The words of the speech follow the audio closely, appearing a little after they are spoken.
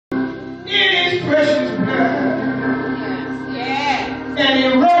His precious blood. And He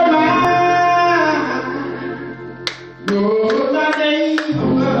wrote my name in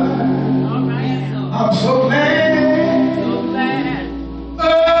blood. I'm so glad.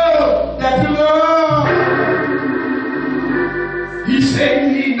 Oh, that the Lord, He saved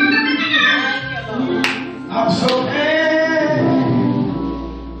me. I'm so glad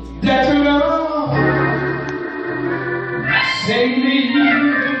that the Lord saved me.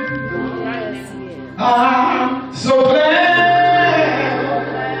 I'm so glad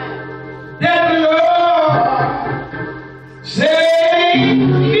that the Lord saved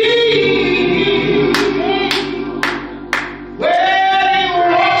me. Well, He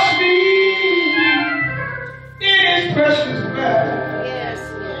washed me in His precious blood.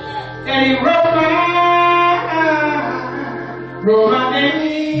 And He wrote my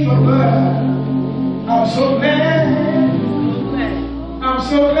name of blood. I'm so glad. I'm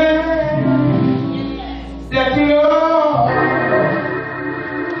so glad that the Lord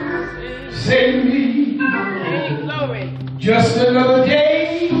saved me. Just another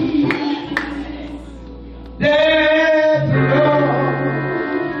day that the Lord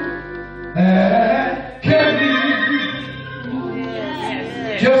had kept me.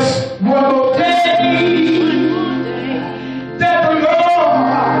 Just one more day that the Lord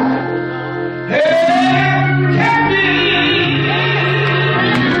had kept me.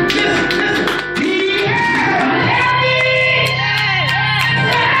 He had kept me.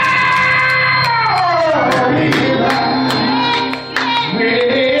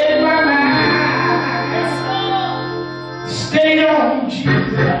 With my mind stayed on Jesus.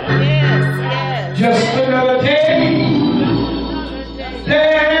 Just another day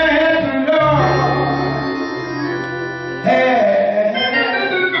that the Lord had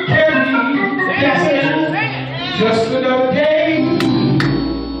kept me. Just another day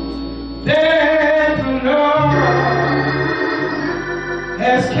that the Lord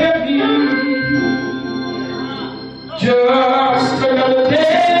has kept me. Just another day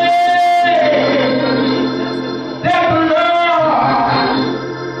that the Lord,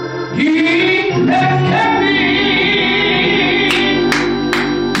 He has kept me.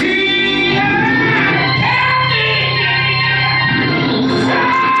 He has kept me.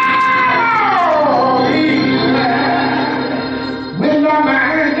 Oh, He has. With my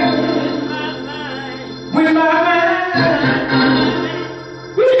mind, with my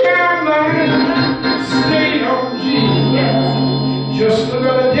mind, stay on Jesus. Just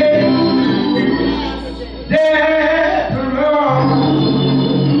another day that the Lord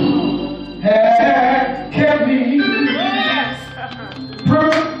had kept me.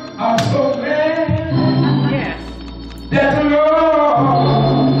 I'm so glad that the Lord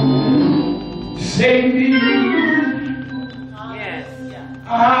saved me.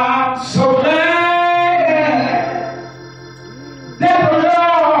 I'm so glad that the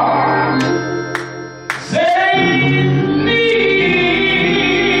Lord saved me.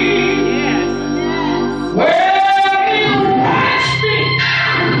 Well, He washed me.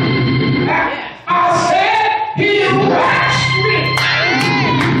 I said He washed me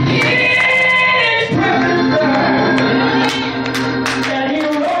in His precious blood. And He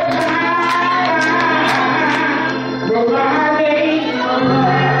wrote my name.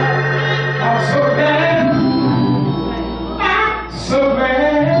 I'm so glad. I'm so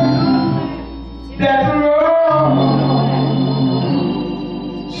glad that the Lord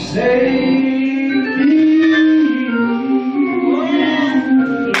saved me.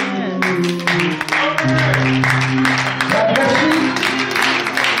 God bless you.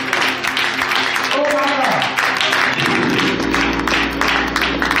 Oh my God.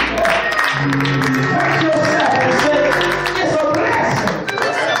 Touch yourself and say, it's a blessing.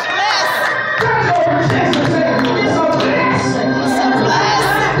 Touch your chest and say, it's a blessing.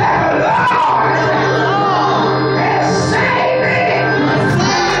 That the Lord has saved me.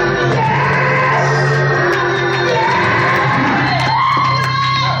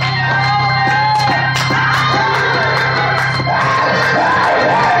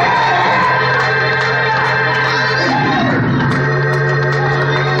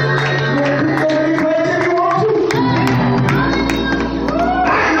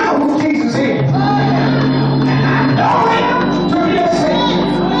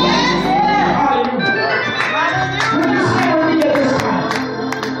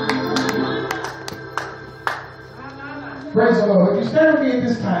 Praise the Lord. Would you stand with me at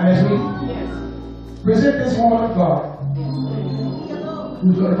this time as we present this woman of God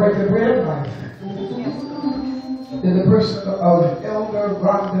who's going to break the bread of life in the person of Elder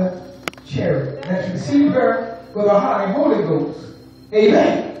Rhonda Cherry. Let's receive her with a high Holy Ghost.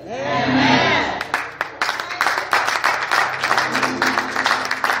 Amen. Amen.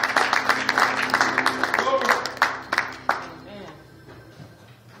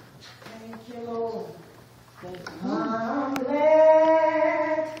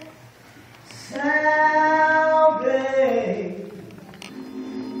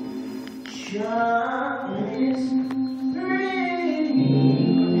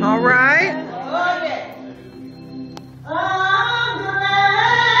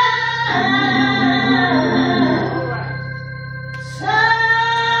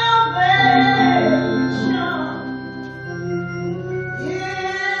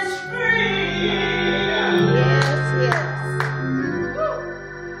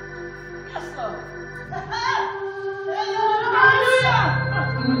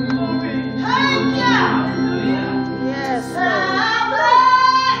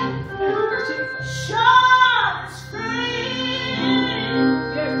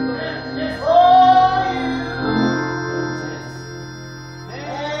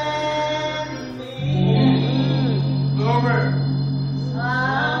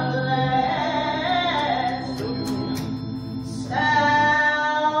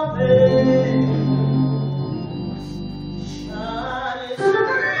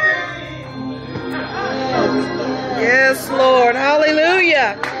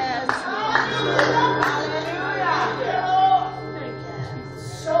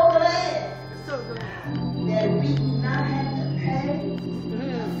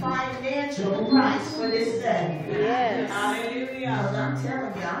 Christ for this day. Yes. Hallelujah. I'm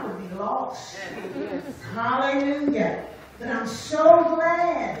telling you, I would be lost. Hallelujah. But I'm so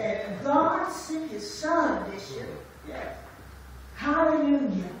glad that God sent his son this year.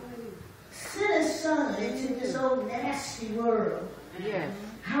 Hallelujah. Sent his son into this old nasty world. Yes.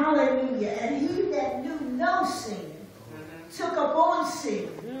 Hallelujah. And he that knew no sin took upon sin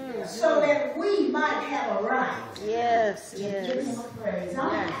so that we might have a right. Yes. To give him a praise. I'm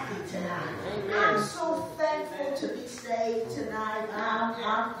happy tonight. I'm so thankful to be saved tonight. I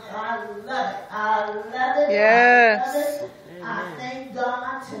love it. I love it. Yes. I love it. I thank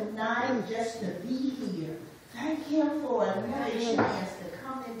God tonight just to be here. Thank him for another chance to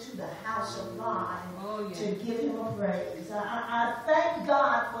come into the house of God and to give him a praise. I thank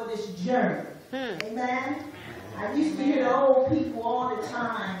God for this journey. Amen. I used to hear the old people all the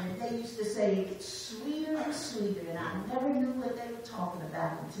time, and they used to say it gets sweeter and sweeter, and I never knew what they were talking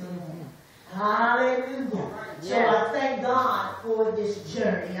about until then. Hallelujah. So I thank God for this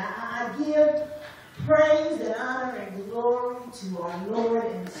journey. I give praise and honor and glory to our Lord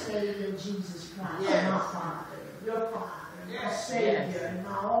and Savior Jesus Christ, my Father, your Father, my Savior, and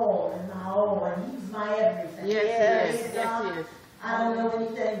my all, and He's my everything. Yes. I don't know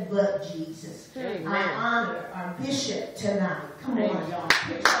anything but Jesus. Amen. I honor our bishop tonight. Come on, y'all.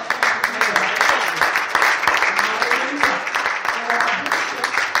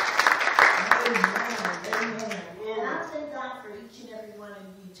 Amen. And I thank God for each and every one of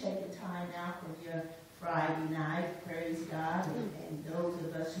you taking time out from your Friday night. Praise God. And those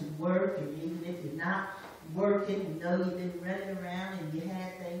of us who work, and even if you're not working, you know you've been running around and you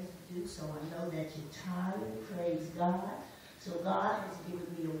had things to do. So I know that you're tired. Praise God. So God has given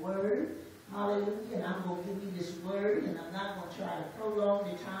me a word. Hallelujah. And I'm going to give you this word, and I'm not going to try to prolong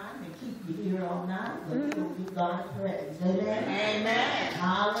the time and keep you here all night, but we're going to give God praise. Amen? Amen.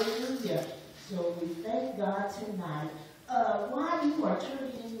 Hallelujah. So we thank God tonight. While you are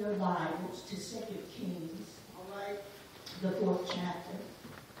turning in your Bibles to 2 Kings, all right, the 4th chapter,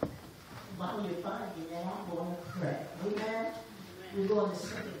 while you're finding that, I'm going to pray. Amen? We're going to 2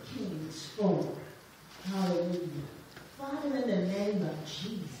 Kings 4. Hallelujah. Father, in the name of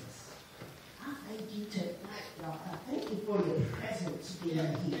Jesus, I thank you tonight, God. I thank you for your presence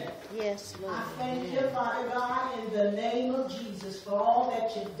being here. Yes, Lord. I thank you, Father God, in the name of Jesus, for all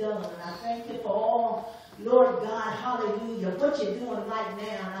that you've done. I thank you for all, Lord God, hallelujah, what you're doing right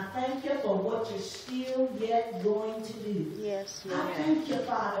now. And I thank you for what you're still yet going to do. Yes, Lord. I thank you,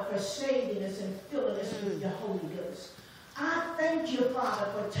 Father, for saving us and filling us with your Holy Ghost. I thank you, Father,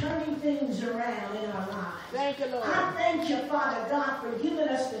 for turning things around in our lives. Thank you, Lord. I thank you, Father God, for giving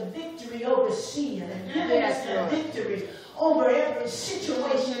us the victory over sin and giving us the victory over every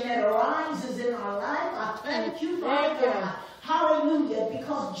situation that arises in our life. I thank you, Father God. Hallelujah,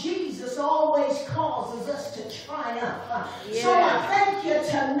 because Jesus always causes us to triumph. So I thank you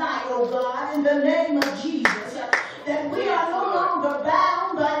tonight, oh God, in the name of Jesus, that we are no longer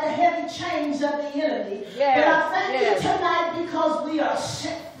bound by the heavy chains of the enemy. But I thank you tonight because we are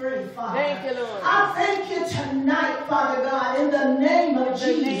set free, Father. Thank you, Lord. I thank you tonight, Father God, in the name of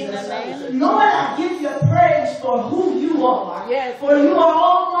Jesus. Lord, I give you praise for who you are. Yes. For you are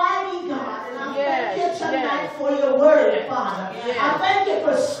Almighty God. And I thank you tonight for your word, Father. I thank you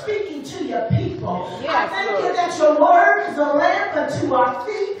for speaking to your people. I thank you that your word is a lamp unto our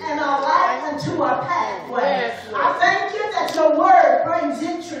feet and a light unto our pathway. I thank you that your word brings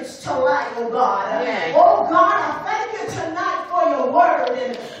entrance to light, oh God. Oh God, I thank you tonight for your word.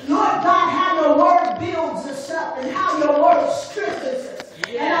 And Lord God, how your word builds us up and how your word strengthens us.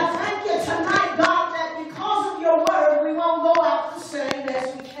 And I thank you tonight, God, that because of your word, we won't go out the same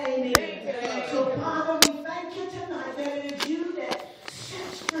as we came in. So Father, we thank you tonight that it is you that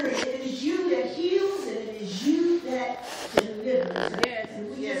sets free. It is you that heals, and it is you that delivers. And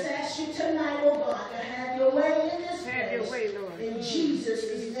we just ask you tonight, oh God, to have your way in this place. Have your way, Lord. In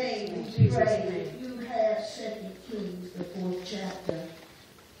Jesus' name we pray. You have 2 Kings, the 4th chapter.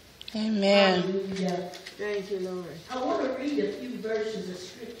 Amen. Hallelujah. Thank you, Lord. I want to read a few verses of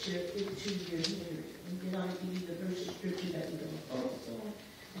scripture into your hearing. And then I'll give you the verse of scripture that we're going to focus on.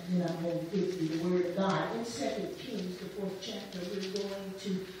 And then I'm going to give you the word of God. In 2 Kings, the 4th chapter, we're going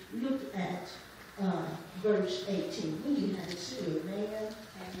to look at verse 18. We need to have it said, amen.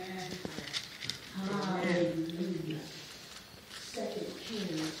 Amen. Hallelujah. 2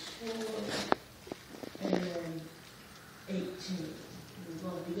 Kings 4 and 18. We're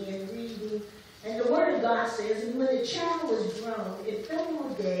going to begin reading. And the word of God says, and when the child was grown, it fell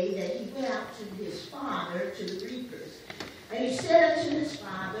on a day that he went out to his father to the reapers. And he said unto his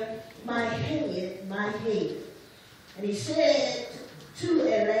father, my head, my head. And he said to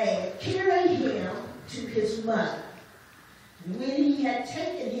a lad, carry him his mother. When he had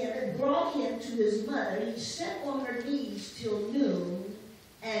taken him and brought him to his mother, he sat on her knees till noon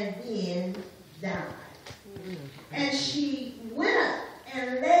and then died. And she went up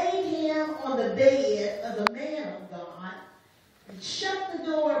and laid him on the bed of the man of God, and shut the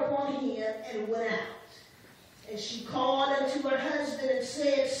door upon him and went out. And she called unto her husband and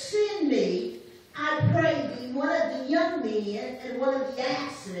said, Send me, I pray thee, one of the young men and one of the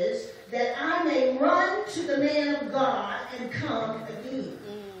asses, that I may run to the man of God and come again.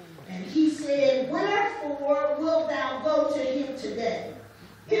 And he said, Wherefore wilt thou go to him today?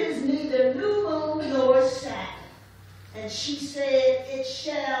 It is neither new moon nor Sabbath. And she said, It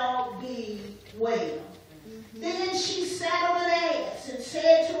shall be well. Then she saddled an ass and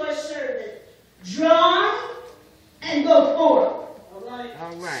said to her servant, Drive and go forward.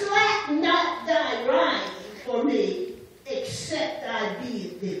 All right. Slack not thy riding for me, except I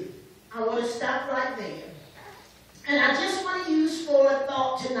bid thee. I want to stop right there. And I just want to use for a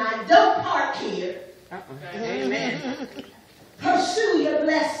thought tonight. Don't park here. Amen. Pursue your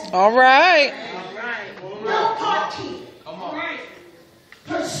blessing. All right. All right. Don't park here. Come on.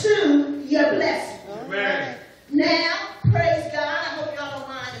 Pursue your blessing. Amen. Now, praise God. I hope y'all don't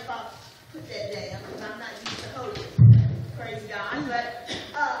mind if I put that down, because I'm not used to holding it. Praise God. But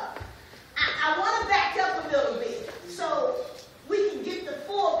I want to back up a little bit so we can get the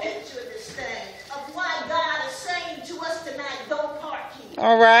full picture of this thing, of why God is saying to us tonight, don't park here.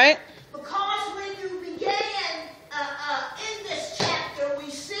 All right. Because when you began in this chapter, we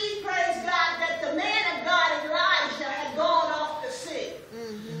see, praise God, that the man of God, Elijah, had gone off the scene.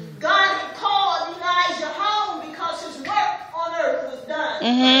 God had called Elijah home because his work on earth was done.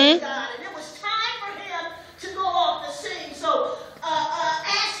 Praise God. And it was time for him to go off the scene. So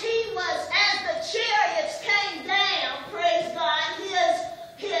as the chariots came down, praise God,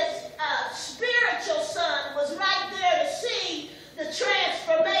 his spiritual son was right there to see the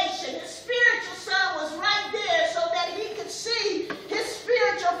transformation. His spiritual son was right there so that he could see his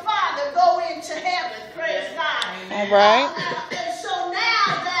spiritual father go into heaven. Praise God. All right. And so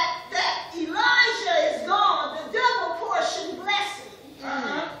now that Elijah is gone, the double portion blessing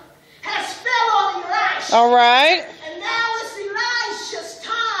has fell on Elisha. All right. And now it's Elisha's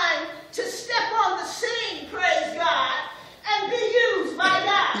time to step on the scene, praise God, and be used by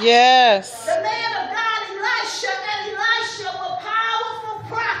God. Yes. The man of God, Elisha, and Elisha were powerful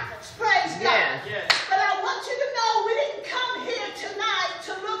prophets, praise God. Yes. But I want you to know we didn't come here tonight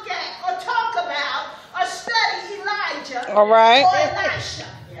to look at or talk about or study Elijah All right. or Elisha.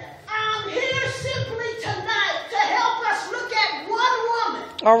 I'm here simply tonight to help us look at one woman,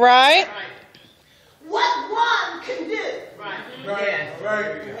 All right. what one can do. Right.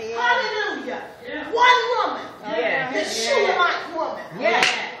 Hallelujah. One woman, Yeah. the Shulamite woman. Yeah.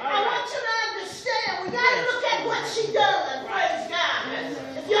 I want you to understand, we got to look at what she done, praise God.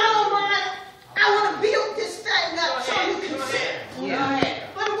 If y'all don't mind, I want to build this thing up so you can see. Yeah.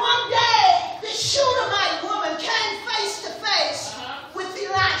 But one day, the Shulamite woman came face to face with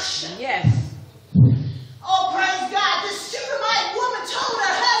Elisha. Yes. Oh, praise God. The Shulamite woman told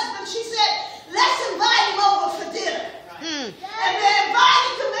her husband, she said, let's invite him over for dinner. And they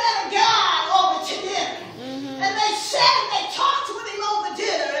invited the man of God over to dinner. And they sat and they talked with him over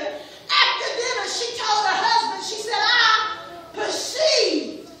dinner. And after dinner, she told her husband, she said, I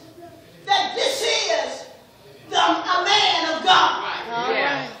perceive that this is a man of God.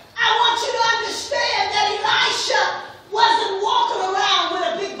 Yeah. I want you to understand that Elisha wasn't walking around with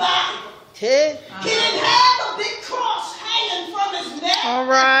a big Bible. He didn't have a big cross hanging from his neck. All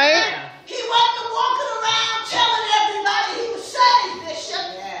right. He wasn't walking around telling everybody he was saved, Bishop.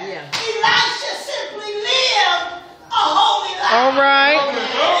 Yeah. Elisha simply lived a holy life. All right. And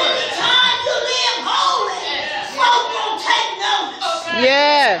anytime you live holy, folk won't take notice.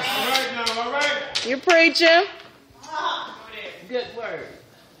 Yes. All right. You preaching? Good word.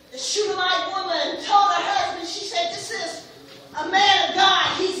 The Shulamite woman told her husband, she said, this is a man of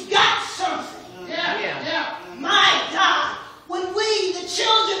God. He's got something. Yeah. My God. When we, the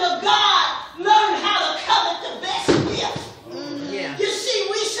children of God, learn how to covet the best gift. Yeah. You see,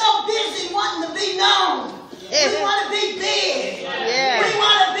 we so busy wanting to be known. We want to be big. Yeah. We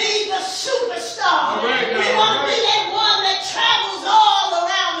want to be the superstar. All right, We want to be that one that travels all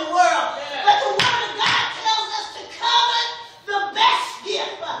around the world. But the Word of God tells us to covet the best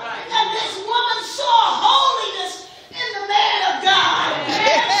gift. And this woman saw holiness in the man of God.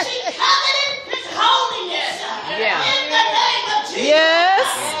 And she coveted his holiness. Yeah. In the name of Jesus. Yes.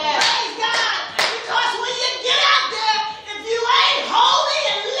 Praise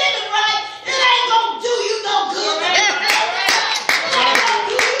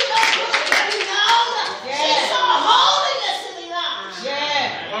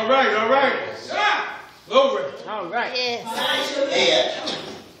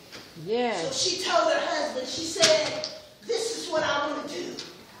So she told her husband, she said, this is what I want to do.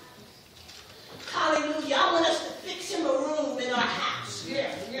 Hallelujah. I want us to fix him a room in our house.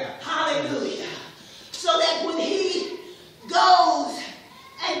 Yeah, yeah. Hallelujah. So that when he goes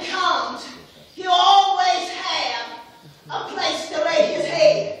and comes, he'll always have a place to lay his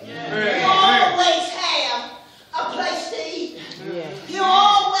head. Yeah. He'll always have a place to eat. Yeah. He'll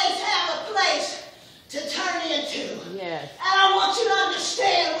always have a place to turn into. Yes. And I want you to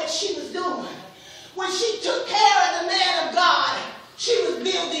understand what she was doing. When she took care of the man of God, she was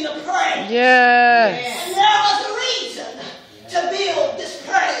building a praise. Yes. And there was a reason to build this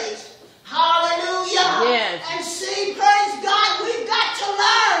praise. Hallelujah. Yes. And see, praise God, we've got to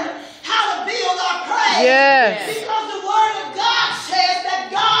learn how to build our praise. Yes. Because the word of God says that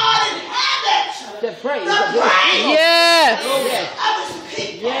God inhabits The praise. the praise Yes. of his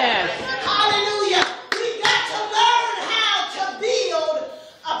people. Yes. Hallelujah. We've got to learn how to build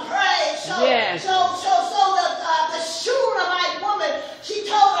a praise. Yes. So the Shunammite woman, she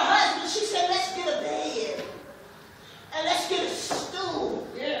told her husband, she said, let's get a bed. And let's get a stool.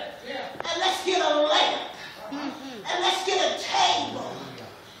 Yeah, yeah. And let's get a lamp. And let's get a table.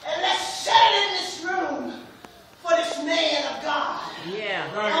 And let's set it in this room for this man of God. Yeah.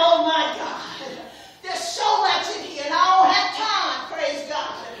 Oh my God. There's so much in here, and I don't have time, praise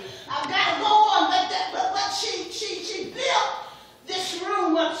God. I've got to go on, but she built this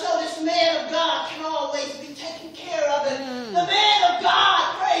room up so this man of God can always be taken care of. And the man of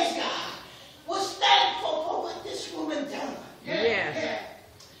God, praise God, was thankful for what this woman done. Yeah.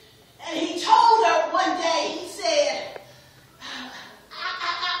 And he told her one day, he said,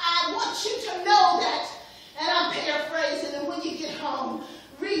 I want you to know that, and I'm paraphrasing, and when you get home,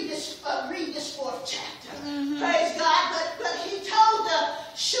 read this fourth chapter. Praise God. But he told the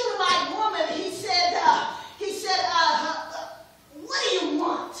Shunammite woman, he said, what do you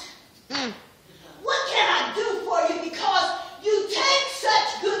want? What can I do for you? Because you take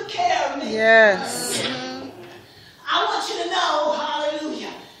such good care of me. Yes. I want you to know,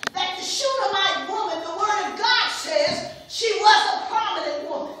 hallelujah, that the Shunammite woman, the word of God says, she was a prominent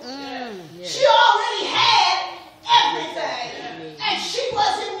woman. She already had everything. And she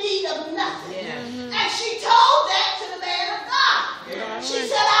was in need of nothing. And she told that to the man of God. She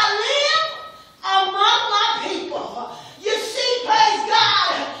said, I live among my people. You see, praise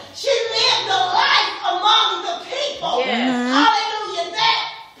God, she lived a life among the people. Hallelujah. That,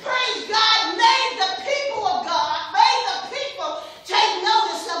 praise God, made the people of God, made the people take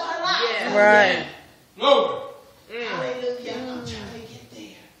notice of her life. Right. Glory. Hallelujah. I'm trying to get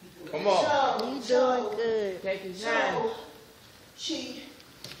there. Come on. So Good. Take your time.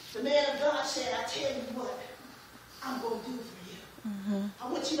 the man of God said, I tell you what, I'm going to do for you.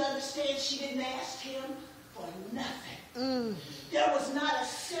 I want you to understand she didn't ask him for nothing. There was not a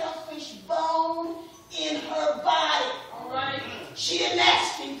selfish bone in her body. All right. She didn't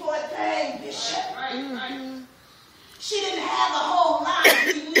ask him for a thing, Bishop. Right. She didn't have a whole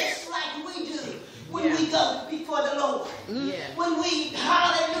laundry list like we do when we go before the Lord. When we,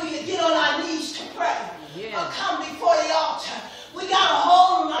 hallelujah, get on our knees to pray or come before the altar. We got a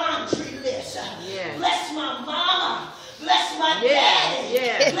whole laundry list. Bless my mama. Bless my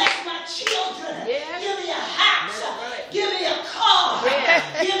daddy. Bless my children. Give me a house. Give me a car.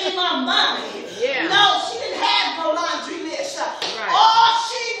 Give me my money. No, she didn't have no laundry list. All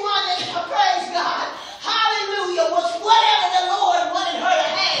she wanted, praise God, hallelujah, was whatever the Lord wanted her to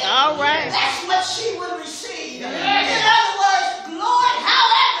have. All right. That's what she would receive. In other words, Lord,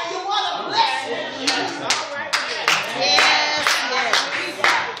 however you want to bless me.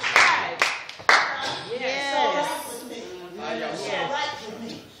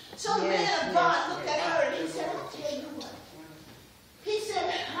 So the man of God looked at her and he said, I'll tell you what. He said,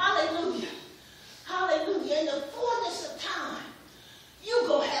 hallelujah, hallelujah. In the fullness of time, you're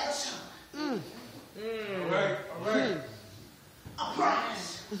going to have a son. All right. A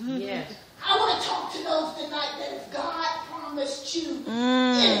promise. Yes. I want to talk to those tonight that if God promised you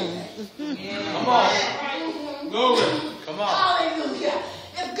anything. Come on. Glory. Come on. Hallelujah.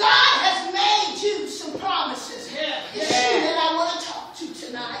 If God has made you some promises, it's you that I want to talk to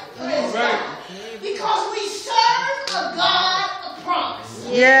tonight. Praise God. Because we serve a God of promise.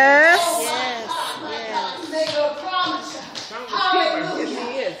 Yes. Oh my God, He made her a promise.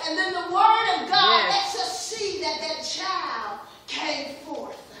 Hallelujah. And then the word of God lets us see that that child came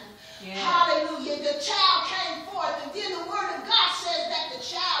forth. Hallelujah. The child came forth. And then the word of God says that the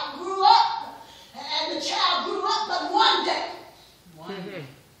child grew up. And the child grew up, but one day. One day.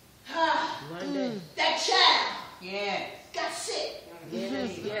 That child got sick.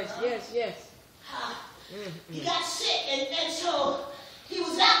 Yes. He got sick. And so he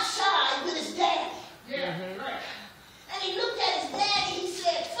was outside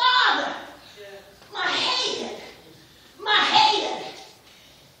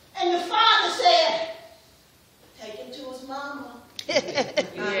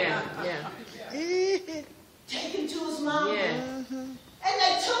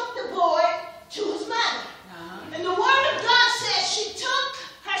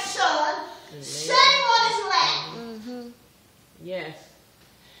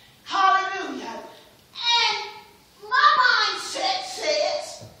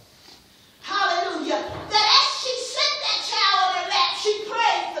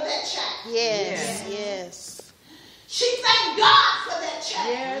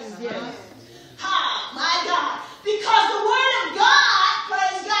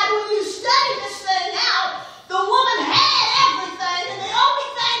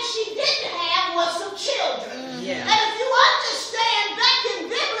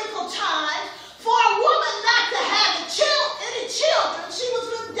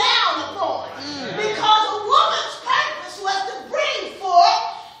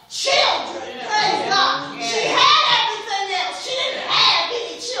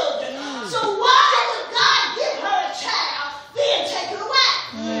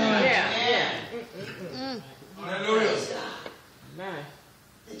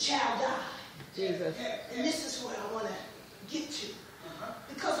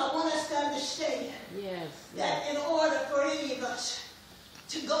Yes. That in order for any of us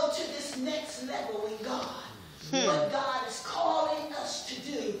to go to this next level in God, what God is calling us to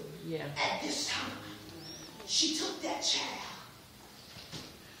do at this time, she took that child.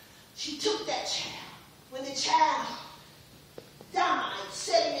 She took that child. When the child died,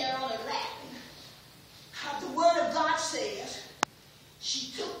 sitting there on her lap, how the word of God says,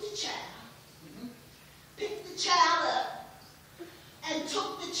 she took the child, picked the child up, and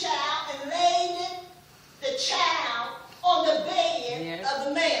took the child and laid the child on the bed of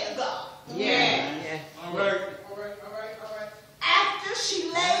the man of God. All right. After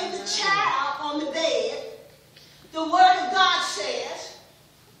she laid the child on the bed, the word of God says,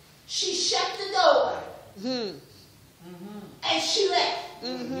 she shut the door and she left.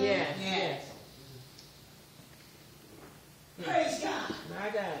 Yes. Praise God. My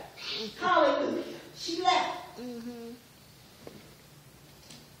God. Hallelujah. She left.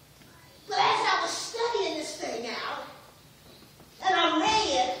 But as I was studying this thing out, and I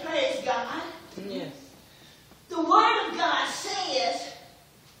read, praise God, the word of God says,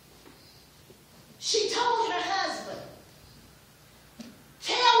 she told her husband,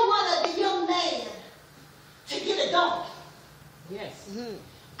 tell one of the young men to get a donkey.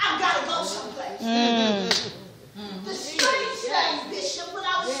 I've got to go someplace. The strange thing, Bishop, when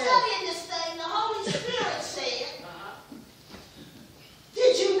I was studying this thing, the Holy Spirit said,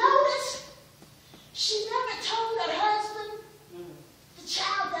 did you notice she never told her husband the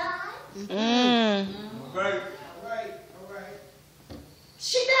child died? All right.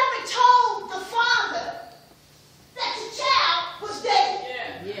 She never told the father that the child was dead.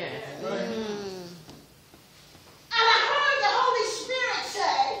 And I heard the Holy Spirit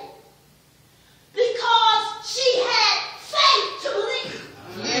say, because she had faith to believe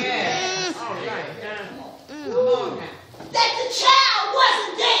that the child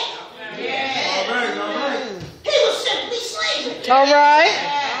wasn't dead. All right. He was simply sleeping. All right.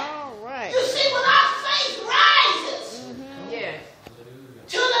 You see, when our faith rises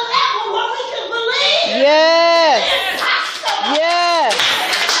to the level where we can believe Yes. the impossible. Yes.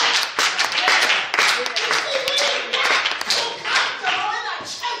 You see, we ain't got so comfortable in our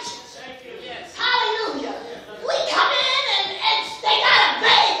churches. Hallelujah. We come in and they gotta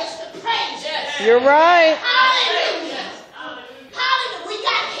beg us to praise you. You're right. Hallelujah. Hallelujah. We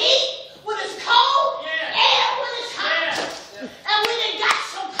got heat when it's cold, air when it's hot. And we done got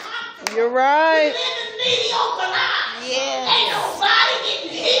so comfortable. You're We right. live in mediocre lives. Yes. Ain't nobody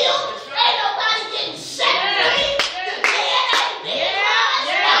getting healed. Ain't nobody getting set free. The dead ain't being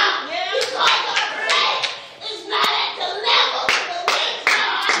raised up. Because our faith is not at the level to believe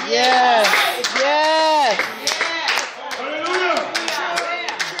God. Yes. Yes. Hallelujah.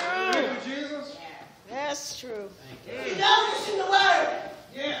 Thank you, Jesus. That's true. You notice in the word,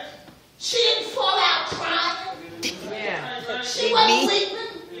 she didn't fall out crying. She wasn't weeping.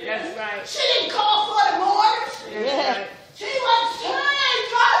 That's right. She didn't call for the mourners. Yeah. She wasn't saying,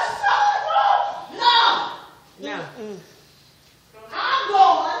 no. I'm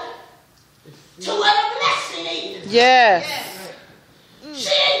going to where the blessing is. Yes. She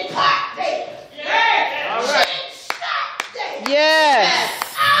didn't park there. All She right. didn't stop there. Yes.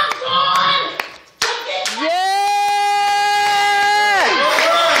 I'm going to get back. Yes.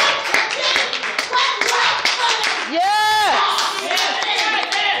 Yes.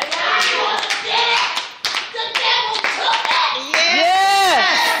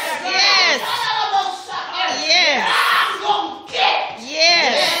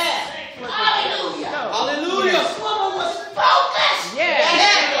 Yes. Hallelujah. This woman was focused.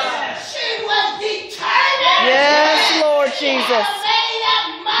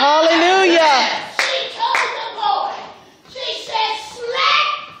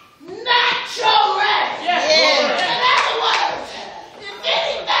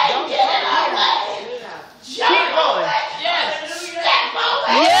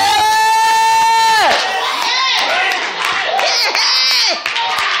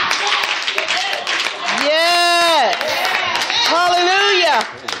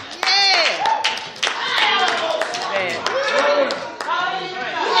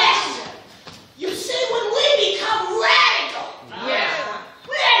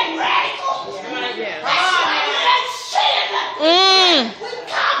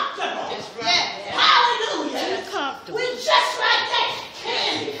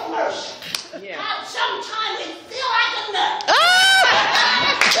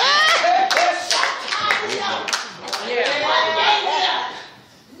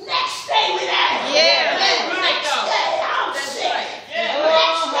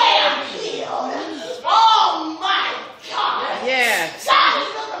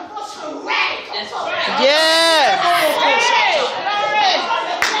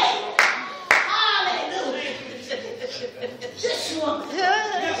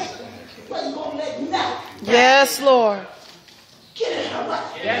 Yes, Lord. Get in her butt.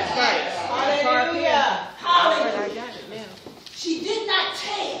 That's right. Hallelujah. Hallelujah. I got it now. She did not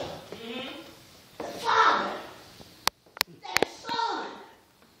tell the father that his son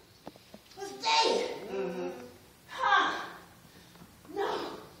was dead. Huh? No,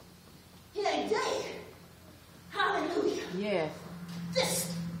 he ain't dead. Hallelujah. Yes.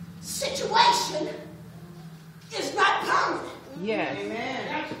 This situation is not permanent.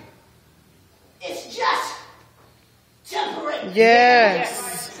 Yes. It's just temporary.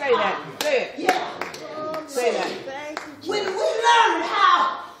 Yes. Say that. Say it. Yeah. Say that. When we learn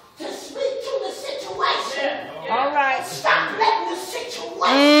how to speak to the situation, All right. stop letting the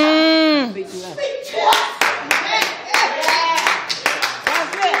situation Speak to us. speak to us.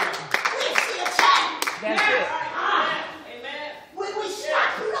 That's it. We see a change. That's it. When we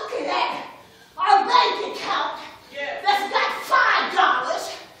stop looking at our bank account that's got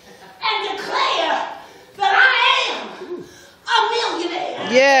 $5 and declare that I am a millionaire.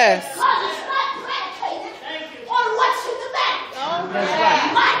 Yes. Because it's not predicated on what's in the bank. That's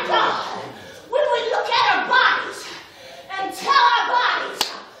right. My God, when we look at our bodies and tell our bodies,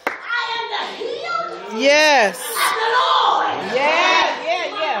 I am the healed Yes. of the Lord. Yeah.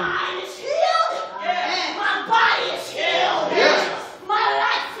 My mind is healed. My body is healed. My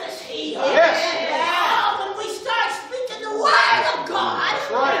life is healed. Oh, when we start speaking the word of God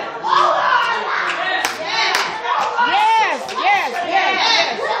over our lives,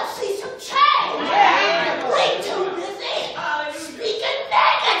 we'll see some change. We too busy speaking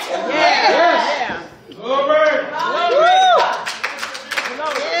negatively. Yeah. Glory.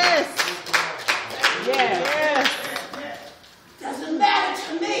 Yes. Yeah. Doesn't matter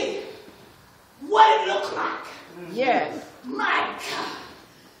to me what it look like. Yes. My God,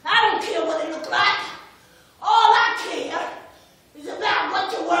 I don't care what it look like. All I care is about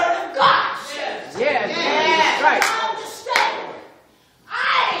what the Word of God says. Yes. That's right. Understand, I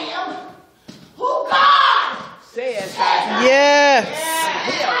am who God Say it. says I am. Yes.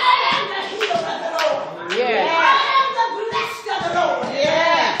 I am the healed of the Lord. Yes. I am the blessed of the Lord.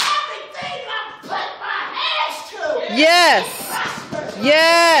 Yes. Everything I put my hands to Yes. prospers.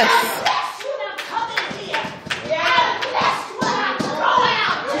 Yes. I'm blessed when I come in here. I'm blessed when I go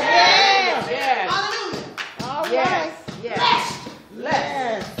out. Yes. All Yes. Yes.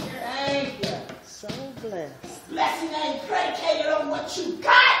 Blessed. Thank you. So blessed. Blessing ain't predicated on what you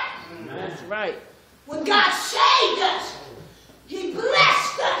got. That's right. When God saved us, He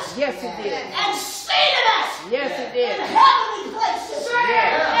blessed us Yes, it did. and seated us Yes, it in did. heavenly places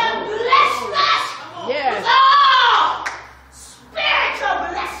and blessed us Yes. with all spiritual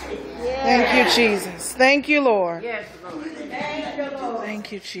blessings. Thank you, Jesus. Thank you, Lord. Yes, Lord.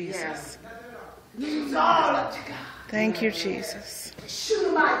 Thank you, Jesus. It's all up to God. Thank you, Jesus.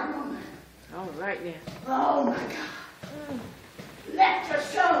 Shunammite woman. All right now. Oh my God. Left her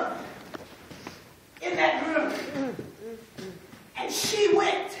son in that room. And she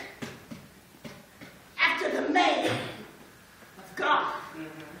went after the man of God.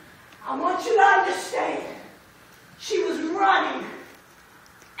 I want you to understand, she was running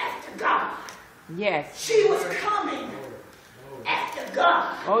after God. Yes. She was coming after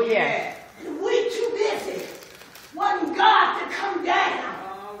God. Oh, yes. And we too busy wanting God to come down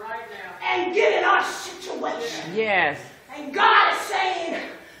and get in our situation. Yes. And God is saying,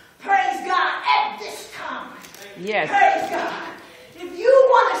 praise God, at this time. Yes. Praise God. If you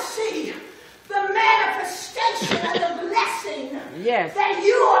want to see the manifestation of the blessing Yes. that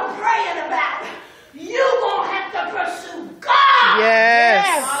you are praying about, you're going to have to pursue God.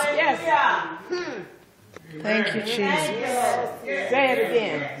 Yes. Yes. Thank you, Jesus. Say it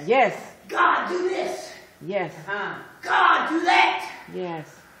again. Yes. God, do this. Yes. God, do that. Yes.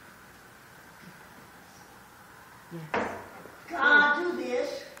 God, do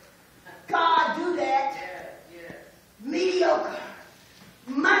this. God, do that. Mediocre,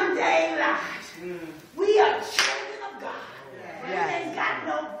 mundane lives. We are children of God. We ain't got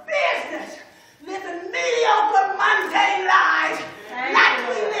no business living mediocre, mundane lives like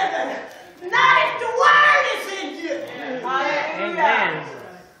we living. Not if the word is in you. Amen.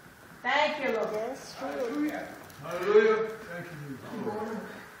 Thank you, Lord. Hallelujah. Thank you.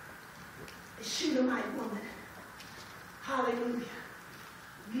 The Shunammite woman. Hallelujah.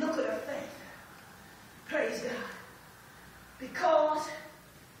 Look at her faith. Praise God. Because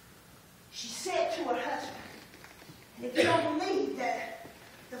she said to her husband, and if you don't believe that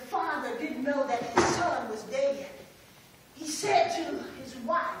the father didn't know that his son was dead, he said to his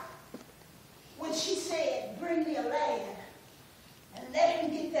wife, when she said, bring me a lamb and let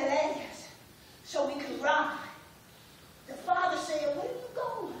him get that ass so we can ride. The father said, where are you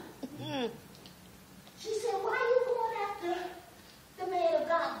going? She said,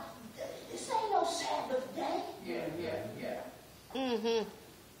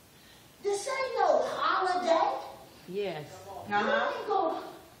 This ain't no holiday. Yes. I ain't going to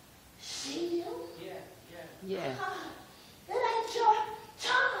see you. Yes. It ain't your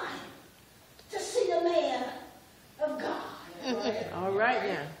time to see the man of God. All right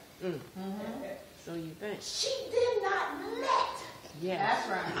now. So you think? She did not let Yes.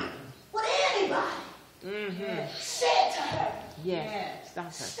 what anybody said to her Yes. Stop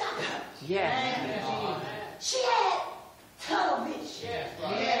her. stop her. Yes. She had tunnel vision.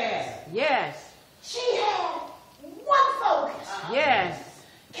 Yes. She had one focus. Yes.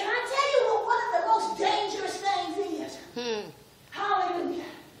 Can I tell you what one of the most dangerous things is? Hallelujah.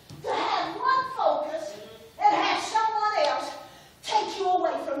 To have one focus and have someone else take you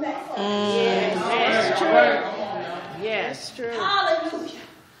away from that focus. Yes. True. Yes. It's true. Hallelujah.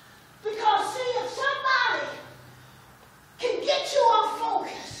 Because see, if somebody can get you off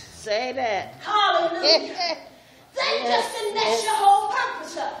focus, Say that. hallelujah, they just didn't mess your whole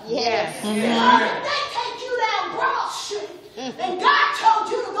purpose up. Yes. Because if they take you down Broad Street and God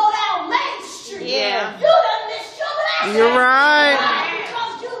told you to go down Main Street, Yeah. you done missed your blessing. You're right. Why?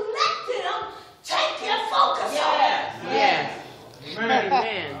 Because you let them take your focus off. Yes.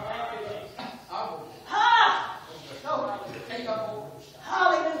 Amen.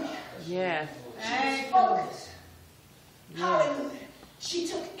 Hallelujah. Yes. Focus. Hallelujah. She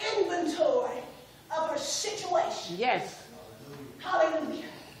took inventory of her situation. Yes. Hallelujah.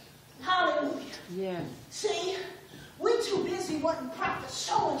 Hallelujah. Yes. See, we too busy wanting prophet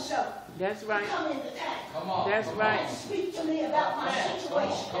so-and-so That's to right. come into town That's right. and speak to me about my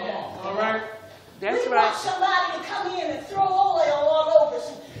situation. All right. That's We want right. somebody to come in and throw oil all over us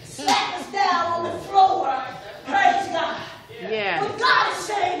and slap us down on the floor. Praise God. Yes. But God is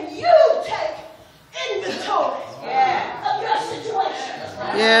saying, you take inventory of your situation.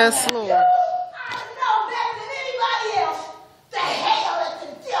 Yes, You Lord. ought to know better than anybody else the hell that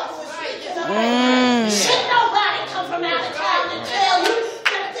the devil is speaking of. Should nobody come from out of town and tell you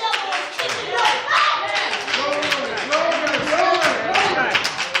the devil is kicking your butt?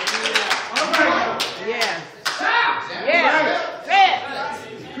 Yes. Yes. Say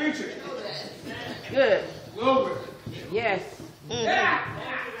it. Preach it. Good. Glory. Yes.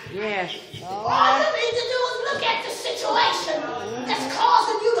 Yes. All you need to do is look at the situation that's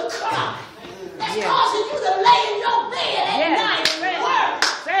causing you to cry. That's causing you to lay in your bed at Yes. night and worry.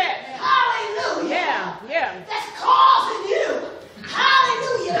 Say it. Hallelujah. Yeah. Yeah. That's causing you,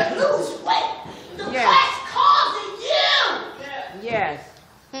 hallelujah, to lose weight. That's causing you. Yes.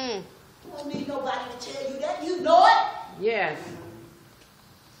 You don't need nobody to tell you that. You know it. Yes.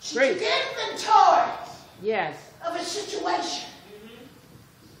 She Great. took inventory Yes. of a situation.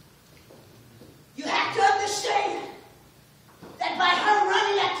 You have to understand that by her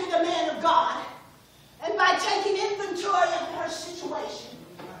running after the man of God and by taking inventory of her situation,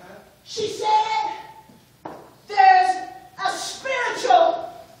 she said there's a spiritual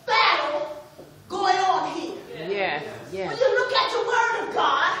battle going on here. Yes. When Yes. you look at the word of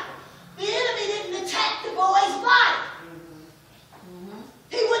God, the enemy didn't attack the boy's body.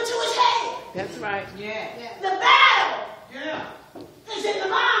 He went to his head. That's right. The battle is in the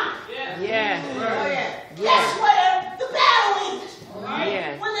mind. Yes. That's where the battle is.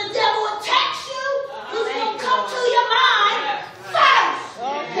 Yes. When the devil attacks you, he's going to come to your mind first.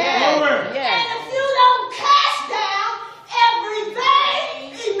 Yes. Yes. And if you don't cast down every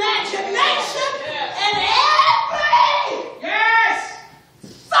vain imagination and every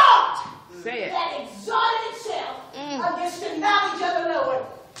thought Say it. that exalted itself against the knowledge of the Lord,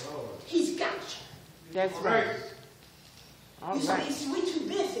 he's got you. That's right. All You right. see, we too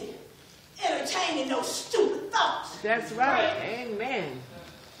busy entertaining those stupid thoughts. That's right. Amen.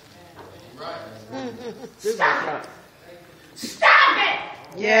 Good Stop thought. it. Stop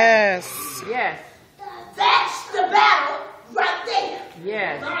it. Yes. Yes. That's the battle right there.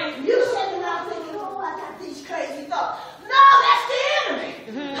 Yes. You sitting out thinking, oh, I got these crazy thoughts. No, that's the enemy.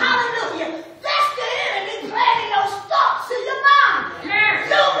 Hallelujah. That's the enemy planting those thoughts in your mind.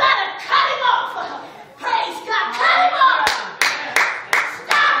 You got to cut him off. Praise God. Cut him off.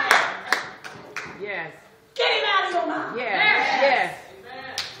 Stop it. Yes. Get him out of your mind. Yes. Yes.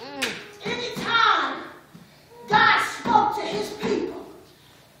 Anytime God spoke to his people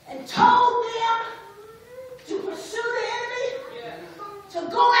and told them to pursue the enemy, to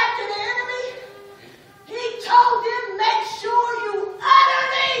go after the enemy, he told them, make sure you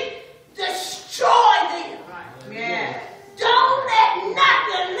utterly destroy them. Don't let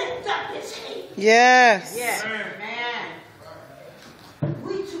nothing lift up his head. Yes. Yes.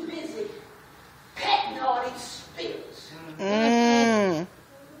 We too busy petting all these spirits. Mm.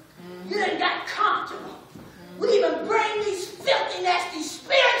 You done got comfortable We even bring these filthy, nasty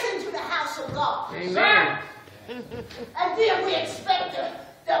spirits into the house of God. Amen. And then we expect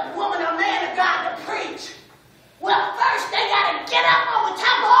the woman or man of God to preach. Well, first they got to get up over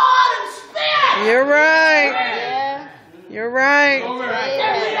top of all them spirits. You're right. Yeah. You're right.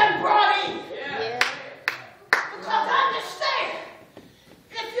 That we done brought in. Yeah. Because understand,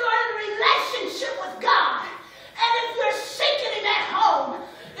 if you're in a relationship with God, and if you're seeking Him at home,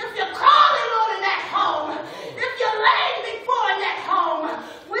 if you're calling on Him at home, if you're laying before Him at home,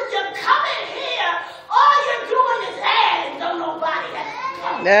 when you come in here, all you're doing is adding. Don't nobody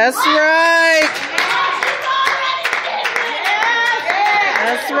have to. That's right. Because He's already been there.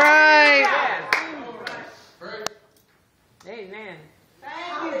 That's right. Amen.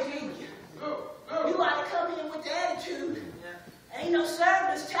 Hallelujah. You ought to come in with the attitude. Ain't no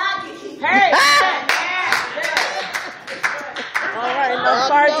service till I get here. Hey. All right, no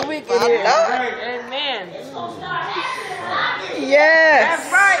party weekend here. Amen. It's gonna start happening when I get here. Yes.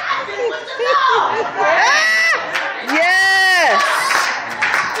 That's right. I've been with the Lord. Yes.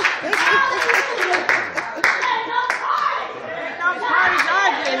 Ain't no party. No parties I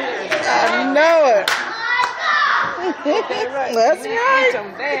get here. I know it. My God. That's right.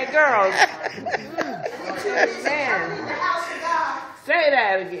 Some bad girls. Amen. In the house of God. Say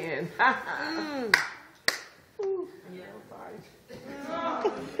that again.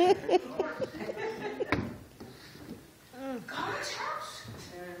 God's house.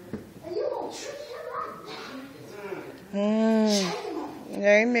 And you gonna treat him like that. Mm. Shame on you.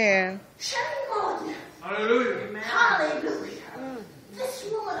 Amen. Shame on you. Hallelujah. Hallelujah. This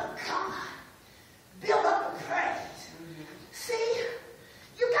woman of God built up a praise. See,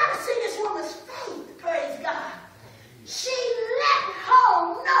 you got to see this woman's faith, praise God. She left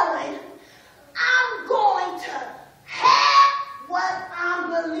home knowing I'm going to have what I'm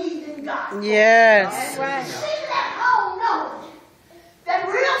believing God for. Yes. She left home knowing that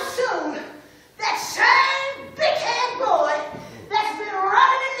real soon, that same big-head boy that's been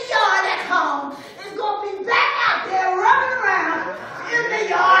running in the yard at home is going to be back out there running around in the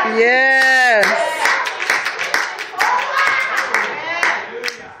yard. Yes.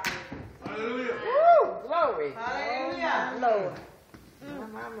 Hallelujah. Woo, glory. Hallelujah. Lord.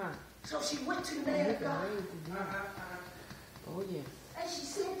 My. So she went to the man of God, Oh, yeah. and she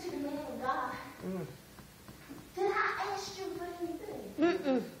said to the man of God, did I ask you for anything? I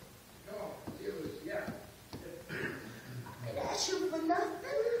didn't ask you for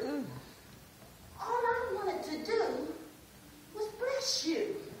nothing. All I wanted to do was bless you.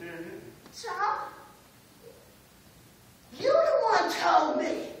 So, you the one told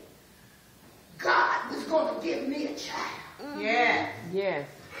me God was going to give me a child. Yes.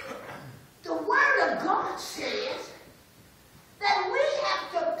 The Word of God says that we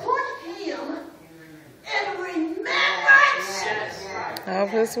have to put Him in remembrance Of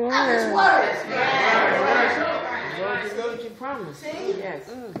His of His word. Word. Lord, you go with your promise. See? Yes.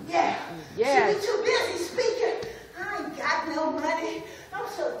 Yeah. Yes. She be too busy speaking. I ain't got no money. I'm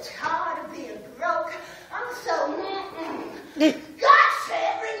so tired of being broke. I'm so God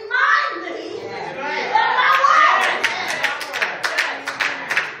said, remind me of my word.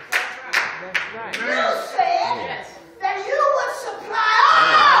 That's right. You said that you would supply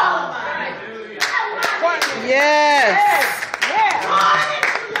all of my Yes.